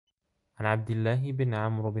عن عبد الله بن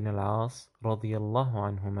عمرو بن العاص رضي الله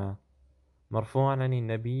عنهما مرفوعا عن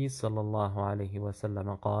النبي صلى الله عليه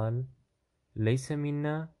وسلم قال: ليس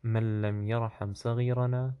منا من لم يرحم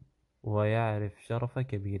صغيرنا ويعرف شرف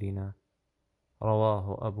كبيرنا.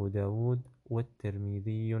 رواه أبو داود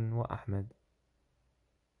والترمذي وأحمد.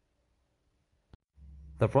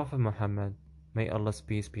 The Prophet Muhammad, may Allah's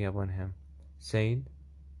peace be upon him, said,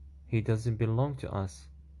 "He doesn't belong to us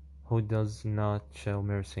who does not show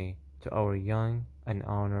mercy to our young and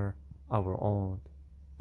honor our old."